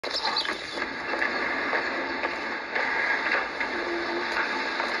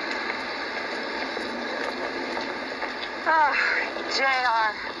Oh,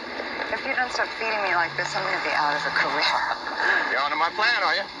 JR, if you don't stop feeding me like this, I'm going to be out of a career. You're onto my plan,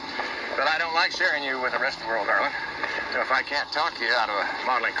 are you? But I don't like sharing you with the rest of the world, darling. So if I can't talk you out of a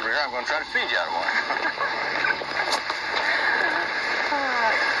modeling career, I'm going to try to feed you out of one.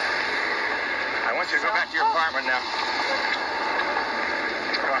 I want you to go back to your apartment now.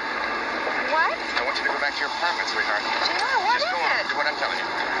 Come on. What? I want you to go back to your apartment, sweetheart. JR, what Just is go on. it? Do what I'm telling you.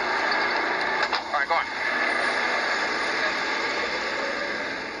 All right, go on.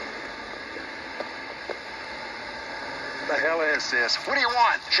 What the hell is this? What do you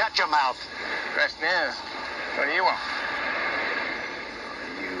want? Shut your mouth. Question is, what do you want?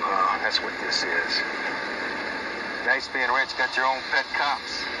 That's what this is. Nice being rich, got your own pet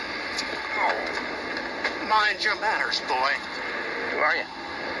cops. Oh, mind your manners, boy. Who are you?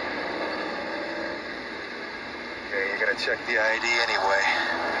 Yeah, you're gonna check the ID anyway.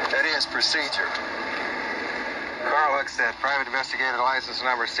 That is procedure. Carl Huckstead, private investigator, license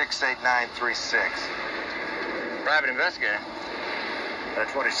number 68936. Private investigator.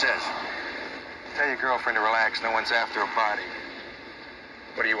 That's what it says. Tell your girlfriend to relax. No one's after a body.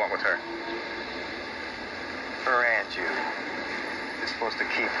 What do you want with her? Her and you. You're supposed to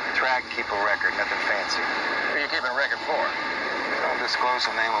keep track, keep a record, nothing fancy. Who are you keeping a record for? Don't disclose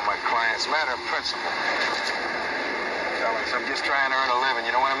the name of my clients. Matter of principle. Fellas, I'm just trying to earn a living,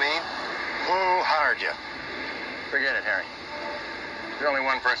 you know what I mean? Who hired you? Forget it, Harry. There's only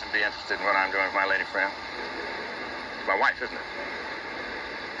one person to be interested in what I'm doing with my lady friend. It's my wife, isn't it?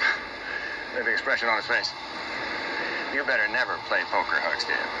 There's the expression on his face. You better never play poker,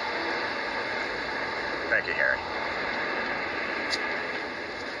 Huckstead. Thank you, Harry.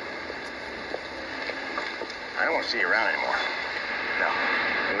 I don't want to see you around anymore. No.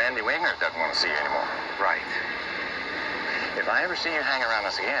 And Mandy Winger doesn't want to see you anymore. Right. If I ever see you hang around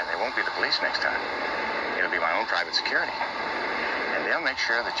us again, it won't be the police next time. It'll be my own private security. And they'll make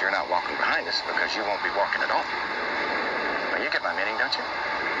sure that you're not walking behind us because you won't be walking at all. Well, you get my meaning, don't you?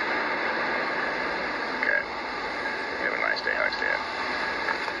 Good. You have a nice day, Huckstead.